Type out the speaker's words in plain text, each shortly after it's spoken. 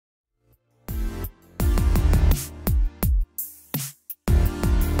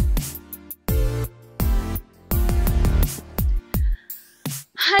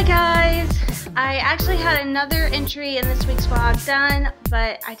Hi guys! I actually had another entry in this week's vlog done,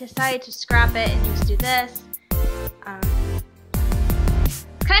 but I decided to scrap it and just do this.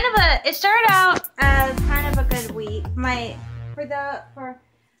 It started out as kind of a good week. For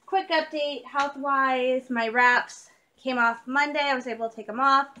quick update, health-wise, my wraps came off Monday. I was able to take them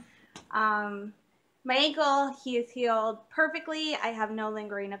off. My ankle, he is healed perfectly. I have no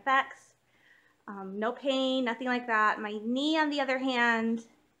lingering effects. No pain, nothing like that. My knee, on the other hand,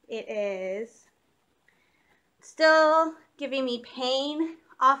 it is still giving me pain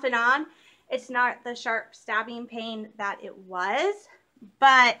off and on. It's not the sharp stabbing pain that it was,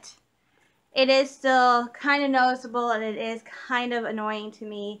 but it is still kind of noticeable and it is kind of annoying to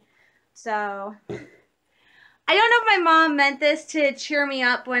me. So I don't know if my mom meant this to cheer me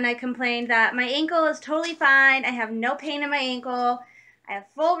up when I complained that my ankle is totally fine. I have no pain in my ankle. I have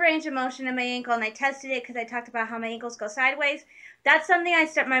full range of motion in my ankle, and I tested it because I talked about how my ankles go sideways. That's something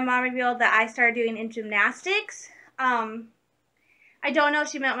my mom revealed that I started doing in gymnastics. I don't know if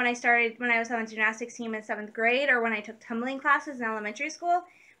she meant when I was on the gymnastics team in 7th grade or when I took tumbling classes in elementary school.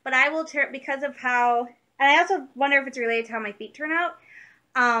 But I will because of how, and I also wonder if it's related to how my feet turn out.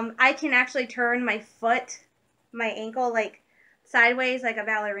 I can actually turn my ankle like sideways like a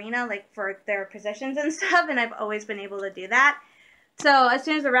ballerina, like for their positions and stuff, and I've always been able to do that. So as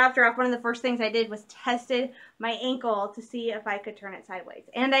soon as the wraps were off, one of the first things I did was tested my ankle to see if I could turn it sideways,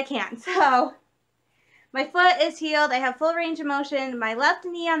 and I can. So my foot is healed. I have full range of motion. My left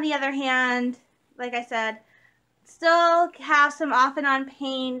knee, on the other hand, like I said, still have some off and on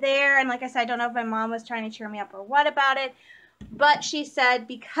pain there. And like I said, I don't know if my mom was trying to cheer me up or what about it, but she said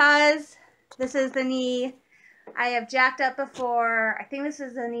because this is the knee I have jacked up before. I think this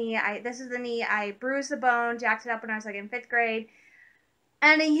is the knee. I bruised the bone, jacked it up when I was like in 5th grade.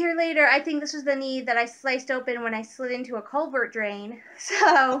 And a year later, I think this was the knee that I sliced open when I slid into a culvert drain.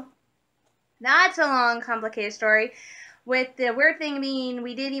 So that's a long, complicated story. With the weird thing being,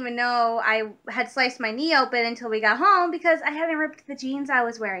 we didn't even know I had sliced my knee open until we got home because I hadn't ripped the jeans I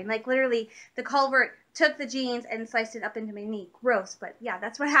was wearing. Like literally, the culvert took the jeans and sliced it up into my knee. Gross, but yeah,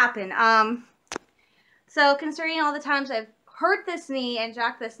 that's what happened. So considering all the times I've hurt this knee and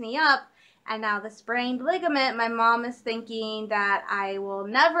jacked this knee up, and now the sprained ligament, my mom is thinking that I will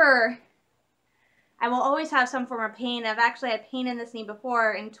always have some form of pain. I've actually had pain in this knee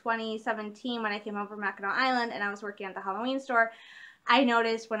before in 2017 when I came home from Mackinac Island and I was working at the Halloween store. I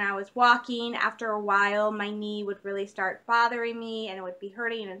noticed when I was walking, after a while, my knee would really start bothering me and it would be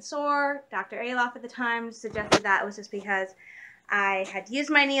hurting and sore. Dr. Alof at the time suggested that it was just because I had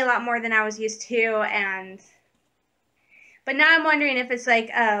used my knee a lot more than I was used to, but now I'm wondering if it's like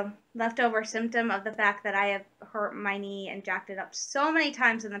a leftover symptom of the fact that I have hurt my knee and jacked it up so many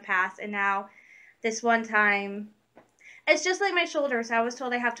times in the past, and now this one time, it's just like my shoulders. I was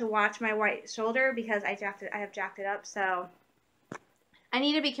told I have to watch my right shoulder because I have jacked it up, so I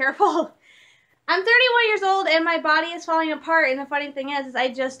need to be careful. I'm 31 years old and my body is falling apart, and the funny thing is I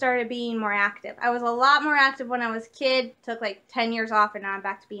just started being more active. I was a lot more active when I was a kid, took like 10 years off, and now I'm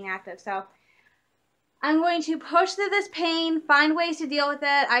back to being active, so I'm going to push through this pain, find ways to deal with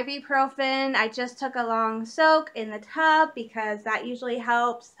it. Ibuprofen. I just took a long soak in the tub because that usually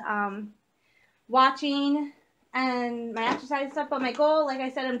helps. Watching and my exercise stuff. But my goal, like I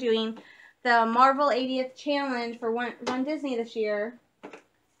said, I'm doing the Marvel 80th challenge for Run Disney this year.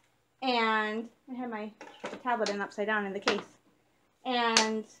 And I had my tablet in upside down in the case.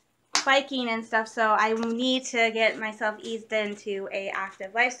 And biking and stuff. So I need to get myself eased into a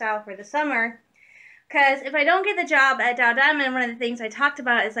active lifestyle for the summer. Because if I don't get the job at Dow Diamond, one of the things I talked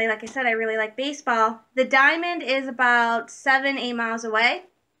about is, like I said, I really like baseball. The Diamond is about 7-8 miles away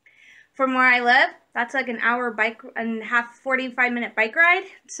from where I live. That's like an hour bike and 45-minute bike ride.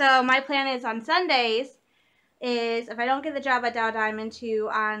 So my plan is on Sundays is if I don't get the job at Dow Diamond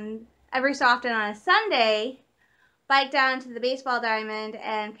on every so often on a Sunday, bike down to the baseball diamond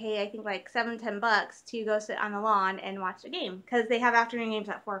and pay I think like $7-10 to go sit on the lawn and watch the game because they have afternoon games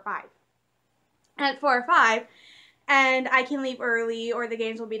at 4 or 5. At 4 or 5, and I can leave early, or the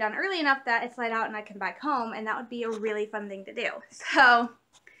games will be done early enough that it's light out and I can bike home, and that would be a really fun thing to do. So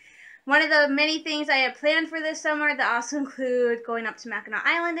one of the many things I have planned for this summer that also include going up to Mackinac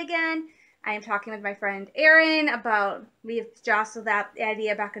Island again. I am talking with my friend Erin about, we've jostled that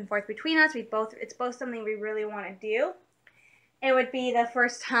idea back and forth between us. It's both something we really want to do. It would be the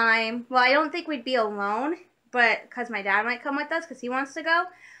first time, well, I don't think we'd be alone, but because my dad might come with us because he wants to go.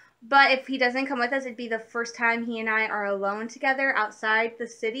 But if he doesn't come with us, it'd be the first time he and I are alone together outside the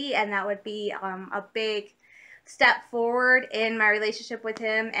city, and that would be a big step forward in my relationship with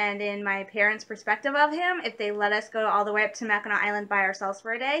him and in my parents' perspective of him if they let us go all the way up to Mackinac Island by ourselves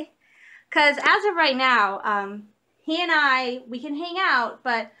for a day. Because as of right now, he and I, we can hang out,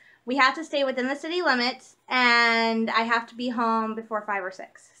 but we have to stay within the city limits, and I have to be home before 5 or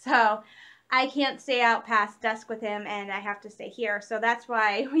 6. So I can't stay out past dusk with him, and I have to stay here. So that's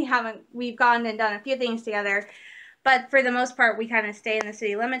why we've gone and done a few things together. But for the most part, we kind of stay in the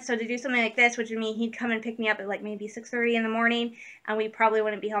city limits. So to do something like this, which would mean he'd come and pick me up at like maybe 6:30 in the morning, and we probably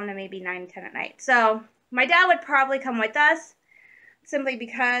wouldn't be home to maybe 9, 10 at night. So my dad would probably come with us, simply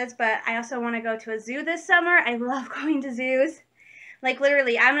because, but I also want to go to a zoo this summer. I love going to zoos. Like,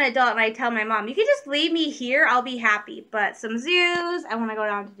 literally, I'm an adult, and I tell my mom, you can just leave me here, I'll be happy. But some zoos, I want to go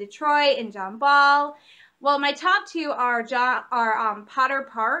down to Detroit and John Ball. Well, my top two are Potter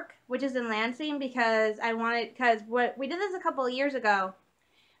Park, which is in Lansing, because we did this a couple of years ago.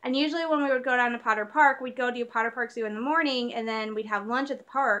 And usually when we would go down to Potter Park, we'd go to Potter Park Zoo in the morning, and then we'd have lunch at the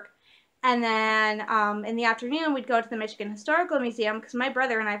park. And then in the afternoon, we'd go to the Michigan Historical Museum, because my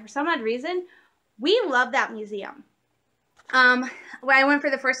brother and I, for some odd reason, we love that museum. I went for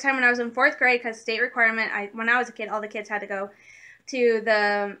the first time when I was in 4th grade, because state requirement, when I was a kid, all the kids had to go to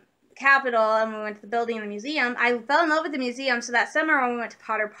the Capitol, and we went to the building in the museum. I fell in love with the museum, so that summer when we went to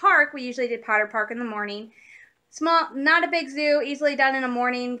Potter Park, we usually did Potter Park in the morning. Small, not a big zoo, easily done in a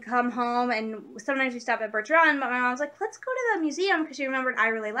morning, come home, and sometimes we stop at Birch Run, but my mom was like, let's go to the museum, because she remembered I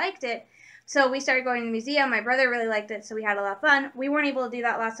really liked it. So we started going to the museum. My brother really liked it, so we had a lot of fun. We weren't able to do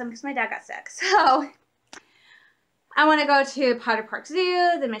that last time because my dad got sick. So I want to go to Potter Park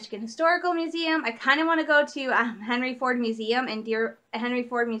Zoo, the Michigan Historical Museum. I kind of want to go to Henry Ford Museum in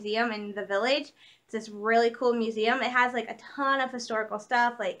the Village. It's this really cool museum. It has like a ton of historical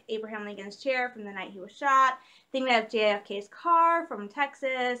stuff, like Abraham Lincoln's chair from the night he was shot. I think they have JFK's car from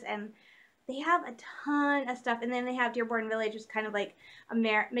Texas, and they have a ton of stuff. And then they have Dearborn Village, which is kind of like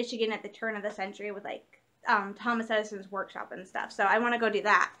Michigan at the turn of the century with like Thomas Edison's workshop and stuff. So I want to go do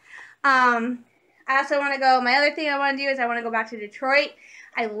that. I also want to go, my other thing I want to do is I want to go back to Detroit.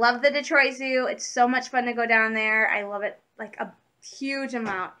 I love the Detroit Zoo. It's so much fun to go down there. I love it like a huge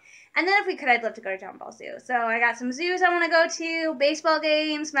amount. And then if we could, I'd love to go to John Ball Zoo. So I got some zoos I want to go to, baseball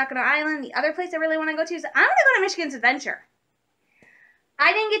games, Mackinac Island. The other place I really want to go to is I want to go to Michigan's Adventure.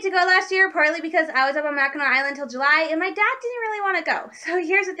 I didn't get to go last year, partly because I was up on Mackinac Island until July, and my dad didn't really want to go. So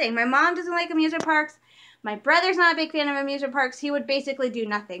here's the thing. My mom doesn't like amusement parks. My brother's not a big fan of amusement parks. He would basically do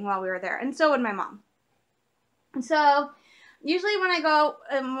nothing while we were there, and so would my mom. And so usually when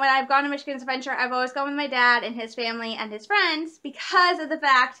I've gone to Michigan's Adventure, I've always gone with my dad and his family and his friends because of the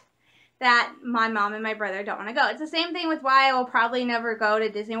fact that my mom and my brother don't want to go. It's the same thing with why I will probably never go to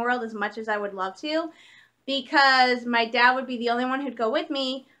Disney World as much as I would love to, because my dad would be the only one who'd go with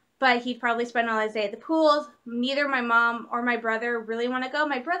me, but he'd probably spend all his day at the pools. Neither my mom or my brother really want to go.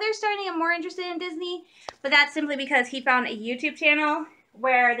 My brother's starting to get more interested in Disney, but that's simply because he found a YouTube channel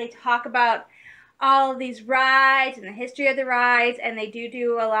where they talk about all of these rides and the history of the rides, and they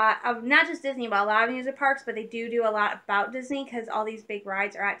do a lot of, not just Disney, but a lot of amusement parks, but they do a lot about Disney because all these big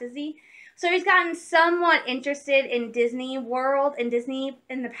rides are at Disney. So he's gotten somewhat interested in Disney World and Disney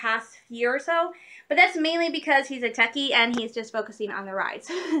in the past year or so, but that's mainly because he's a techie and he's just focusing on the rides.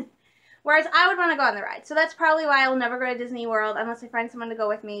 Whereas I would want to go on the ride. So that's probably why I will never go to Disney World unless I find someone to go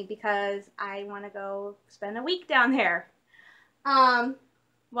with me, because I want to go spend a week down there.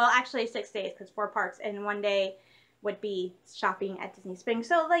 Well, actually 6 days, because 4 parks, and 1 day would be shopping at Disney Springs.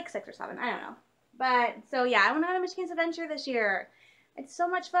 So like 6 or 7, I don't know. But, so yeah, I want to go to Michigan's Adventure this year. It's so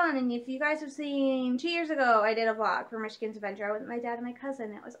much fun, and if you guys have seen, 2 years ago, I did a vlog for Michigan's Adventure. I went with my dad and my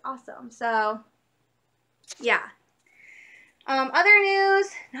cousin. It was awesome. So, yeah. Other news,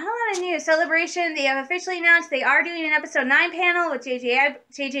 not a lot of news. Celebration, they have officially announced they are doing an episode 9 panel with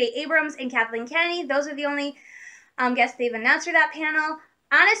J.J. Abrams and Kathleen Kennedy. Those are the only guests they've announced for that panel.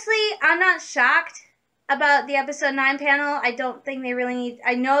 Honestly, I'm not shocked about the episode 9 panel. I don't think they really need,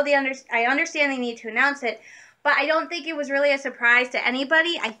 I understand they need to announce it, but I don't think it was really a surprise to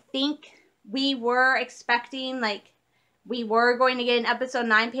anybody. I think we were expecting, like, we were going to get an episode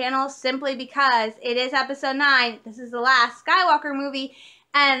 9 panel simply because it is episode 9. This is the last Skywalker movie,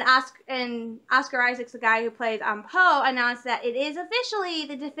 and Oscar Isaac's the guy who plays Poe, announced that it is officially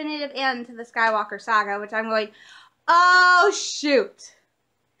the definitive end to the Skywalker saga, which I'm going, oh, shoot.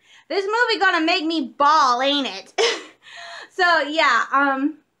 This movie gonna make me bawl, ain't it? So, yeah,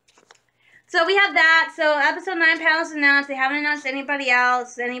 so we have that. So, episode 9 panel's announced. They haven't announced anybody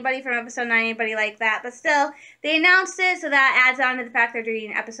else, anybody from episode 9, anybody like that. But still, they announced it, so that adds on to the fact they're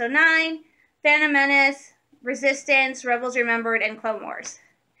doing episode 9, Phantom Menace, Resistance, Rebels Remembered, and Clone Wars.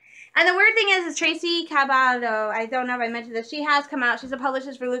 And the weird thing is Tracy Caballero, I don't know if I mentioned this, she has come out. She's a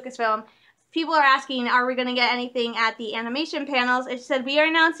publicist for Lucasfilm. People are asking, are we going to get anything at the animation panels? It said, we are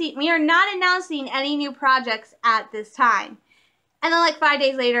not announcing any new projects at this time. And then like 5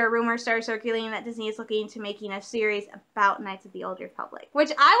 days later, rumors started circulating that Disney is looking into making a series about Knights of the Old Republic,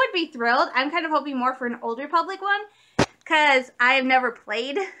 which I would be thrilled. I'm kind of hoping more for an Old Republic one, because I have never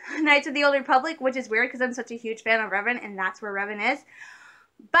played Knights of the Old Republic, which is weird because I'm such a huge fan of Revan, and that's where Revan is.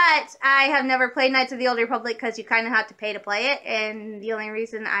 But I have never played Knights of the Old Republic because you kind of have to pay to play it, and the only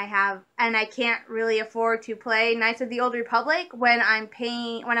reason I can't really afford to play Knights of the Old Republic when I'm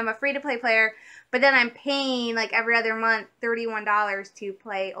a free-to-play player, but then I'm paying like every other month $31 to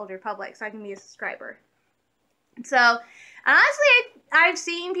play Old Republic so I can be a subscriber. So, honestly, I've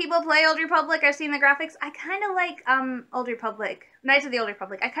seen people play Old Republic. I've seen the graphics. I kind of like Old Republic, Knights of the Old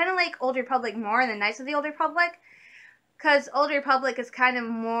Republic. I kind of like Old Republic more than Knights of the Old Republic, because Old Republic is kind of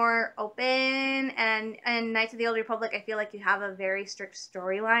more open, and Knights of the Old Republic, I feel like you have a very strict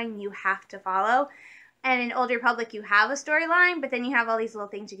storyline you have to follow. And in Old Republic, you have a storyline, but then you have all these little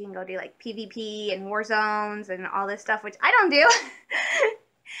things you can go do, like PvP and war zones and all this stuff, which I don't do.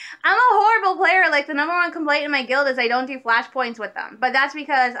 I'm a horrible player. Like, the number one complaint in my guild is I don't do flashpoints with them. But that's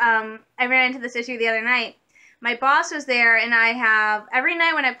because I ran into this issue the other night. My boss was there, and every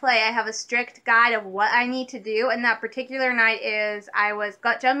night when I play, I have a strict guide of what I need to do. And that particular night is I was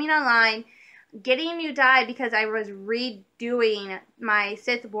gut jumping online, getting a new die because I was redoing my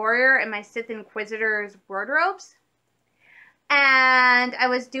Sith Warrior and my Sith Inquisitor's wardrobes. And I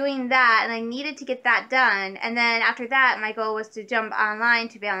was doing that, and I needed to get that done. And then after that, my goal was to jump online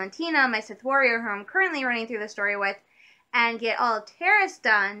to Valentina, my Sith Warrior, who I'm currently running through the story with, and get all of Terrace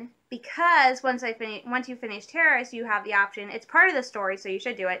done. Because once you finish Terrace, you have the option. It's part of the story, so you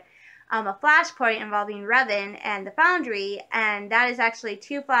should do it. A flashpoint involving Revan and the Foundry, and that is actually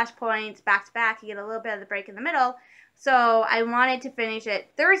 2 flashpoints back to back. You get a little bit of the break in the middle. So I wanted to finish it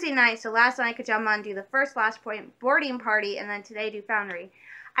Thursday night, so last night I could jump on and do the first flashpoint boarding party, and then today do Foundry.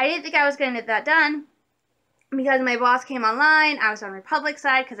 I didn't think I was going to get that done because my boss came online. I was on Republic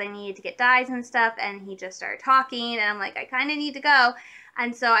side because I needed to get dies and stuff, and he just started talking, and I'm like, I kind of need to go.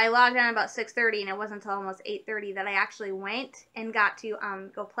 And so I logged on about 6:30, and it wasn't until almost 8:30 that I actually went and got to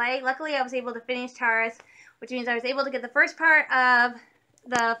go play. Luckily, I was able to finish Taurus, which means I was able to get the first part of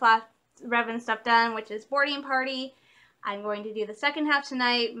the Flash Revan stuff done, which is boarding party. I'm going to do the second half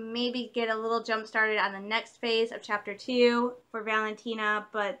tonight, maybe get a little jump started on the next phase of Chapter 2 for Valentina,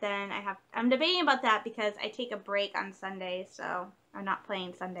 but then I'm debating about that because I take a break on Sundays, so I'm not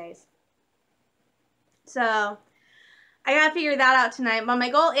playing Sundays. So I gotta figure that out tonight, but my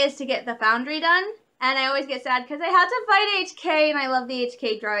goal is to get the Foundry done, and I always get sad because I had to fight HK, and I love the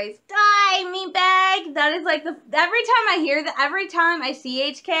HK droids. Die, meatbag! That is like every time I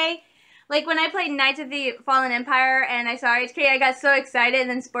see HK, like when I played Knights of the Fallen Empire and I saw HK, I got so excited, and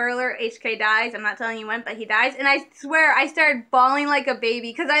then spoiler, HK dies. I'm not telling you when, but he dies, and I swear I started bawling like a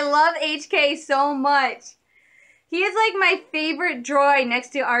baby because I love HK so much. He is like my favorite droid next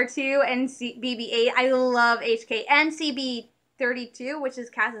to R2 and BB-8. I love HK and CB-32, which is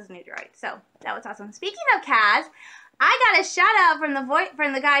Kaz's new droid. So that was awesome. Speaking of Kaz, I got a shout out from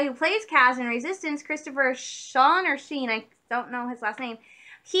the guy who plays Kaz in Resistance, Christopher Sean or Sheen. I don't know his last name.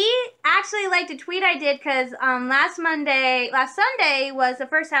 He actually liked a tweet I did because last Sunday was the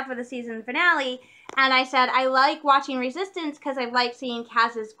first half of the season finale, and I said I like watching Resistance because I like seeing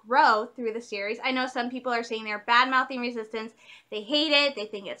Kaz's growth through the series. I know some people are saying they're bad-mouthing Resistance. They hate it. They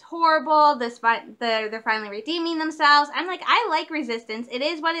think it's horrible. They're finally redeeming themselves. I'm like, I like Resistance. It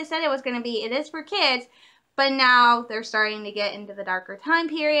is what it said it was going to be. It is for kids. But now they're starting to get into the darker time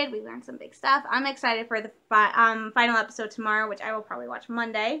period. We learned some big stuff. I'm excited for the final episode tomorrow, which I will probably watch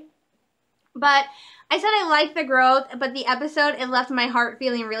Monday. But I said I like the growth, but the episode, it left my heart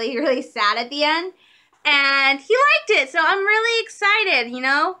feeling really, really sad at the end. And he liked it, so I'm really excited, you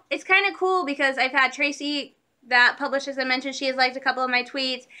know? It's kind of cool because I've had Tracy, that publisher I mentioned, she has liked a couple of my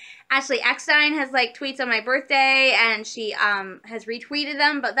tweets. Ashley Eckstein has liked tweets on my birthday, and she has retweeted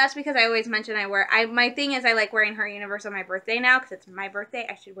them, but that's because I always mention my thing is I like wearing her universe on my birthday now, because it's my birthday.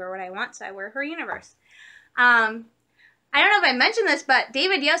 I should wear what I want, so I wear her universe. I don't know if I mentioned this, but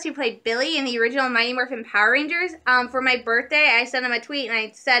David Yost, who played Billy in the original Mighty Morphin Power Rangers, for my birthday, I sent him a tweet, and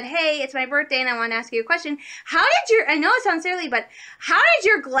I said, hey, it's my birthday, and I want to ask you a question. I know it sounds silly, but how did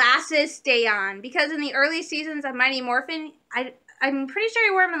your glasses stay on? Because in the early seasons of Mighty Morphin, I'm pretty sure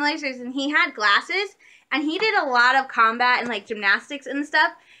he wore them in lasers, and he had glasses, and he did a lot of combat and, like, gymnastics and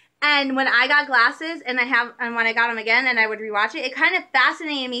stuff. And when I got glasses, and when I got them again, and I would rewatch it, it kind of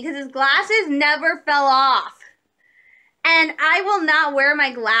fascinated me, because his glasses never fell off. And I will not wear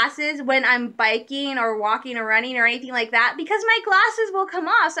my glasses when I'm biking or walking or running or anything like that because my glasses will come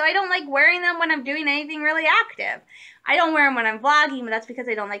off. So I don't like wearing them when I'm doing anything really active. I don't wear them when I'm vlogging, but that's because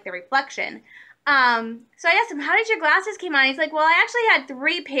I don't like the reflection. So I asked him, "How did your glasses came on?" He's like, "Well, I actually had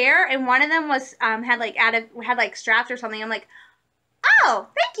 3 pair, and one of them was had like straps or something." I'm like, "Oh,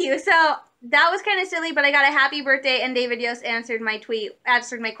 thank you." So that was kind of silly, but I got a happy birthday, and David Yost answered my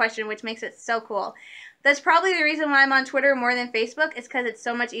question, which makes it so cool. That's probably the reason why I'm on Twitter more than Facebook, is because it's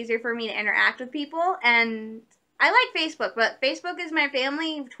so much easier for me to interact with people. And I like Facebook, but Facebook is my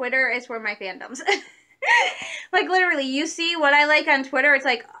family. Twitter is for my fandoms. Like, literally, you see what I like on Twitter. It's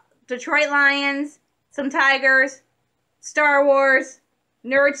like Detroit Lions, some Tigers, Star Wars,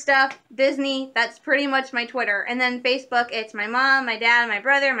 nerd stuff, Disney. That's pretty much my Twitter. And then Facebook, it's my mom, my dad, my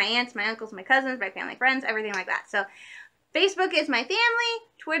brother, my aunts, my uncles, my cousins, my family friends, everything like that. So Facebook is my family,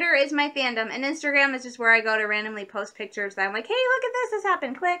 Twitter is my fandom, and Instagram is just where I go to randomly post pictures that I'm like, hey, look at this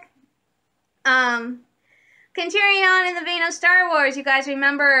happened, click. Continuing on in the vein of Star Wars, you guys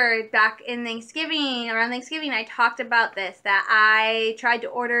remember back in around Thanksgiving, I talked about this, that I tried to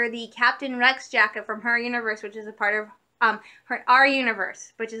order the Captain Rex jacket from Her Universe, which is a part of our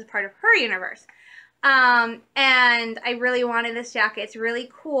universe, which is a part of Her Universe. And I really wanted this jacket. It's really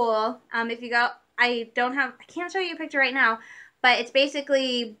cool. If you go, I can't show you a picture right now, but it's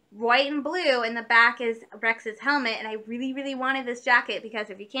basically white and blue, and the back is Rex's helmet, and I really, really wanted this jacket because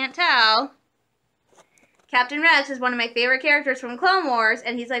if you can't tell, Captain Rex is one of my favorite characters from Clone Wars,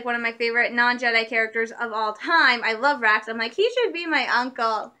 and he's like one of my favorite non-Jedi characters of all time. I love Rex. I'm like, he should be my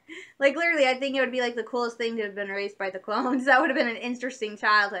uncle. Like, literally, I think it would be like the coolest thing to have been raised by the clones. That would have been an interesting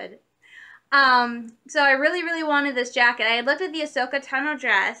childhood. So I really, really wanted this jacket. I had looked at the Ahsoka Tano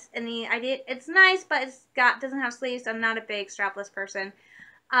dress, and it's nice, but doesn't have sleeves, so I'm not a big strapless person.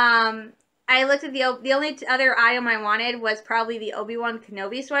 I looked at the only other item I wanted was probably the Obi-Wan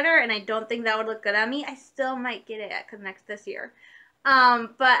Kenobi sweater, and I don't think that would look good on me. I still might get it this year.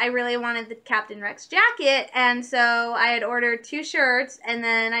 But I really wanted the Captain Rex jacket, and so I had ordered 2 shirts, and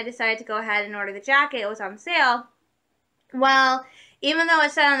then I decided to go ahead and order the jacket. It was on sale. Well, even though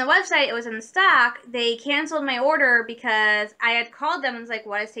it said on the website it was in stock, they canceled my order because I had called them and was like,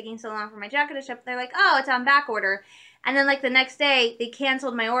 what is taking so long for my jacket to ship? They're like, oh, it's on back order. And then, like, the next day, they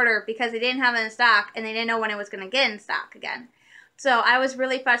canceled my order because they didn't have it in stock, and they didn't know when it was going to get in stock again. So I was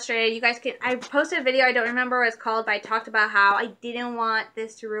really frustrated. You guys I posted a video, I don't remember what it's called, but I talked about how I didn't want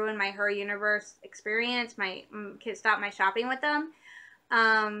this to ruin my Her Universe experience, stop my shopping with them.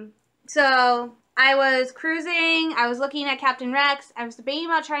 So I was cruising, I was looking at Captain Rex, I was debating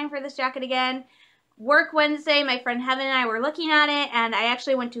about trying for this jacket again. Work Wednesday, my friend Heaven and I were looking at it, and I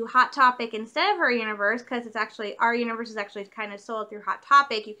actually went to Hot Topic instead of Her Universe, because Our Universe is actually kind of sold through Hot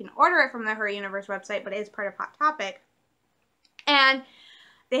Topic. You can order it from the Her Universe website, but it is part of Hot Topic. And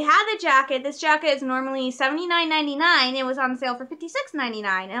they had the jacket. This jacket is normally $79.99. It was on sale for $56.99.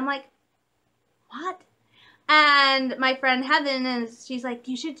 And I'm like, what? And my friend Heaven, she's like,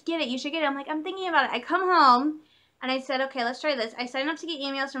 you should get it. You should get it. I'm like, I'm thinking about it. I come home. And I said, okay, let's try this. I signed up to get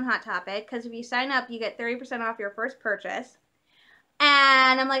emails from Hot Topic, because if you sign up, you get 30% off your first purchase.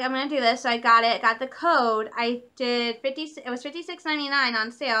 And I'm like, I'm going to do this. So I got it, got the code. It was $56.99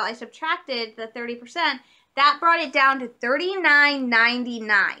 on sale. I subtracted the 30%. That brought it down to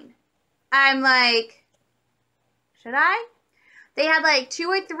 $39.99. I'm like, should I? They had like 2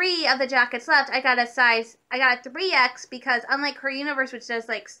 or 3 of the jackets left. I got a 3X because unlike Her Universe, which does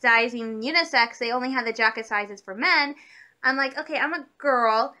like sizing unisex, they only had the jacket sizes for men. I'm like, okay, I'm a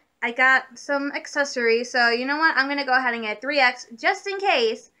girl. I got some accessories, so you know what? I'm going to go ahead and get a 3X just in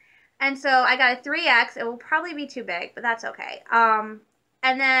case. And so I got a 3X. It will probably be too big, but that's okay.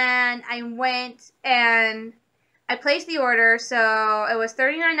 And then I went and I placed the order. So it was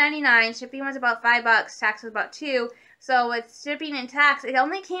 $39.99. Shipping was about $5. Tax was about $2. So with shipping and tax, it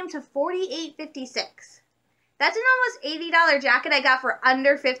only came to $48.56. That's an almost $80 jacket I got for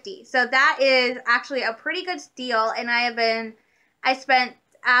under $50. So that is actually a pretty good deal. And I spent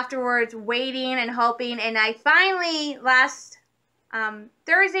afterwards waiting and hoping. And I finally, last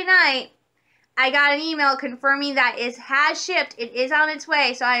Thursday night, I got an email confirming that it has shipped. It is on its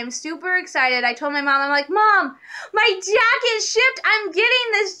way. So I am super excited. I told my mom, I'm like, Mom, my jacket shipped. I'm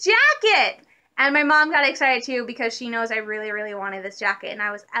getting this jacket. And my mom got excited too because she knows I really, really wanted this jacket. And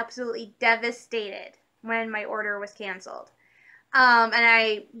I was absolutely devastated when my order was canceled. And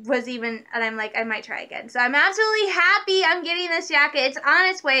I'm like, I might try again. So I'm absolutely happy I'm getting this jacket. It's on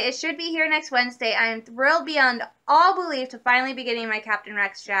its way. It should be here next Wednesday. I am thrilled beyond all belief to finally be getting my Captain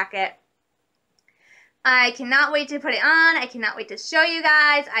Rex jacket. I cannot wait to put it on. I cannot wait to show you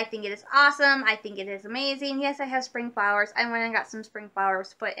guys. I think it is awesome. I think it is amazing. Yes, I have spring flowers. I went and got some spring flowers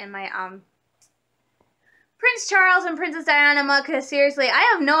to put in my Prince Charles and Princess Diana mug, because seriously,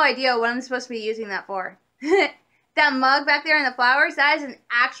 I have no idea what I'm supposed to be using that for. That mug back there in the flowers, that is an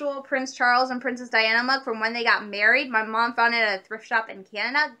actual Prince Charles and Princess Diana mug from when they got married. My mom found it at a thrift shop in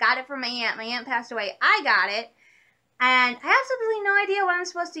Canada. Got it from my aunt. My aunt passed away. I got it. And I have absolutely no idea what I'm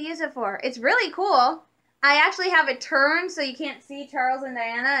supposed to use it for. It's really cool. I actually have it turned so you can't see Charles and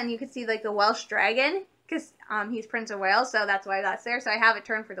Diana, and you can see like the Welsh dragon, because he's Prince of Wales, so that's why that's there. So I have it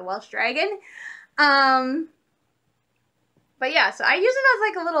turned for the Welsh dragon. But yeah, so I use it as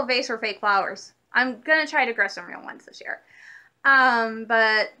like a little vase for fake flowers. I'm gonna try to grow some real ones this year.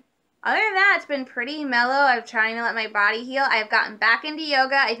 But other than that, it's been pretty mellow. I'm trying to let my body heal. I've gotten back into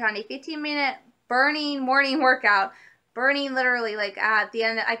yoga. I found a 15-minute burning morning workout. Burning literally, like at the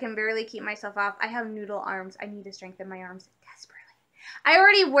end, I can barely keep myself off. I have noodle arms. I need to strengthen my arms desperately. I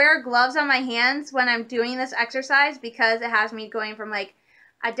already wear gloves on my hands when I'm doing this exercise because it has me going from like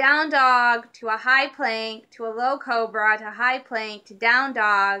a down dog to a high plank to a low cobra to high plank to down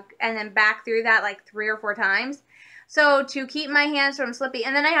dog and then back through that like 3 or 4 times. So to keep my hands from slipping,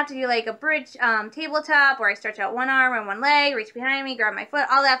 and then I have to do like a bridge tabletop where I stretch out one arm and one leg, reach behind me, grab my foot,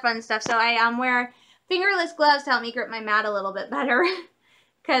 all that fun stuff. So I wear fingerless gloves to help me grip my mat a little bit better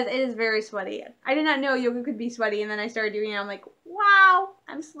because it is very sweaty. I did not know yoga could be sweaty, and then I started doing it. I'm like, wow,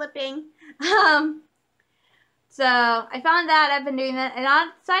 I'm slipping. So I found that. I've been doing that. And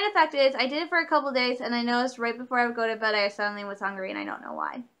the side effect is I did it for a couple days, and I noticed right before I would go to bed, I suddenly was hungry, and I don't know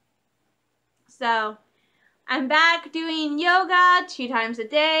why. So I'm back doing yoga 2 times a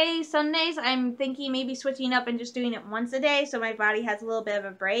day. Sundays, I'm thinking maybe switching up and just doing it once a day so my body has a little bit of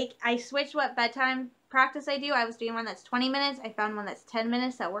a break. I switched what bedtime practice I do. I was doing one that's 20 minutes. I found one that's 10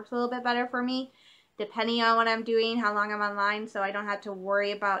 minutes. That works a little bit better for me, depending on what I'm doing, how long I'm online, so I don't have to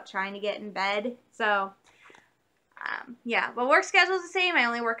worry about trying to get in bed. So yeah, but work schedule is the same. I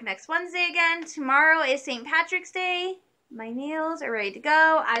only work next Wednesday again. Tomorrow is St. Patrick's Day. My nails are ready to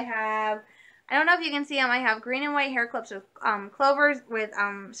go. I don't know if you can see them, I have green and white hair clips with clovers with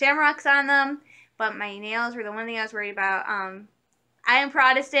shamrocks on them, but my nails were the one thing I was worried about. I am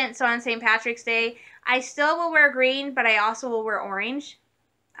Protestant, so on St. Patrick's Day, I still will wear green, but I also will wear orange.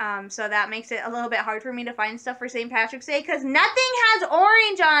 So that makes it a little bit hard for me to find stuff for St. Patrick's Day because nothing has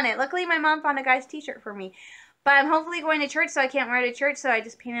orange on it. Luckily, my mom found a guy's t-shirt for me. But I'm hopefully going to church, so I can't wear it to church, so I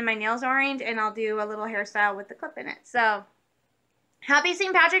just painted my nails orange, and I'll do a little hairstyle with the clip in it. So, happy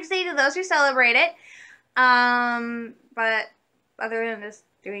St. Patrick's Day to those who celebrate it. But other than just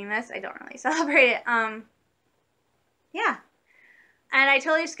doing this, I don't really celebrate it. Yeah. And I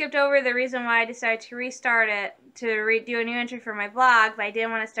totally skipped over the reason why I decided to restart it, to do a new entry for my vlog, but I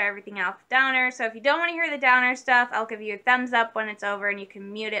didn't want to start everything off with downer. So if you don't want to hear the downer stuff, I'll give you a thumbs up when it's over, and you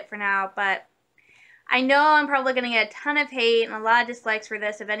can mute it for now, but I know I'm probably going to get a ton of hate and a lot of dislikes for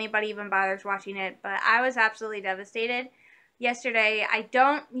this if anybody even bothers watching it, but I was absolutely devastated yesterday. I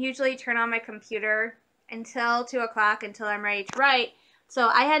don't usually turn on my computer until 2 o'clock until I'm ready to write. So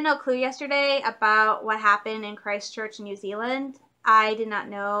I had no clue yesterday about what happened in Christchurch, New Zealand. I did not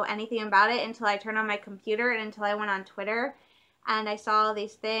know anything about it until I turned on my computer and until I went on Twitter. And I saw all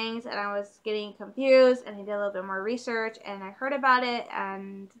these things and I was getting confused, and I did a little bit more research and I heard about it,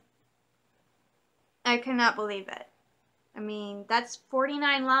 and I cannot believe it. I mean, that's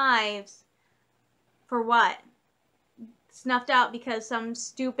 49 lives for what? Snuffed out because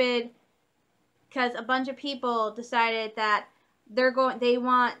because a bunch of people decided that they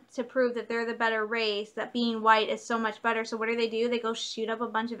want to prove that they're the better race, that being white is so much better. So what do? They go shoot up a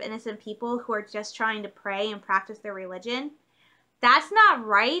bunch of innocent people who are just trying to pray and practice their religion. That's not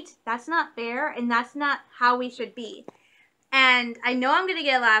right. That's not fair. And that's not how we should be. And I know I'm going to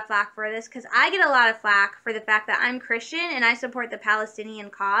get a lot of flack for this because I get a lot of flack for the fact that I'm Christian and I support the Palestinian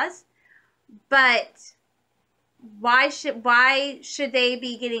cause. But why should they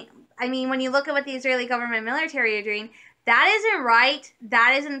be getting... I mean, when you look at what the Israeli government and military are doing, that isn't right.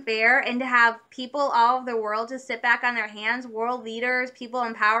 That isn't fair. And to have people all over the world just sit back on their hands, world leaders, people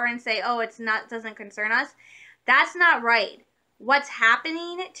in power, and say, oh, it doesn't concern us, that's not right. What's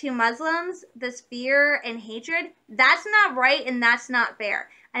happening to Muslims, this fear and hatred, that's not right and that's not fair.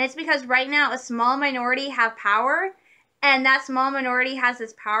 And it's because right now a small minority have power, and that small minority has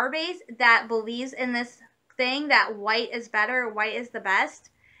this power base that believes in this thing that white is better, white is the best,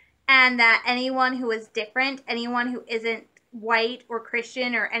 and that anyone who is different, anyone who isn't white or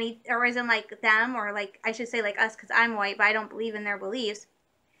Christian or isn't like them, or like, I should say like us because I'm white, but I don't believe in their beliefs,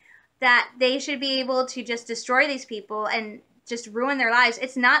 that they should be able to just destroy these people and just ruin their lives.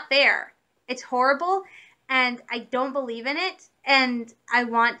 It's not fair. It's horrible, and I don't believe in it. And I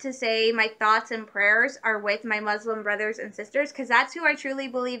want to say my thoughts and prayers are with my Muslim brothers and sisters, because that's who I truly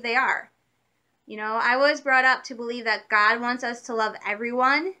believe they are. You know, I was brought up to believe that God wants us to love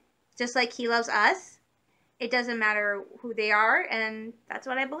everyone just like he loves us. It doesn't matter who they are, and that's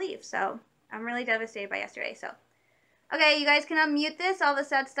what I believe. So I'm really devastated by yesterday. So, okay, you guys can unmute this. All the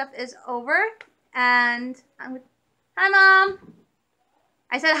sad stuff is over. And hi, Mom.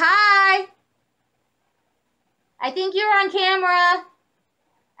 I said hi. I think you're on camera.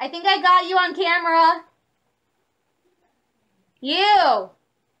 I think I got you on camera. You.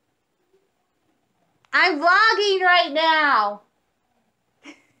 I'm vlogging right now.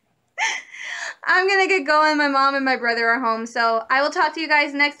 I'm going to get going. My mom and my brother are home. So I will talk to you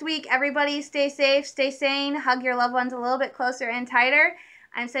guys next week. Everybody stay safe, stay sane. Hug your loved ones a little bit closer and tighter.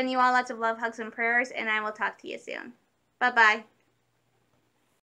 I'm sending you all lots of love, hugs, and prayers. And I will talk to you soon. Bye-bye.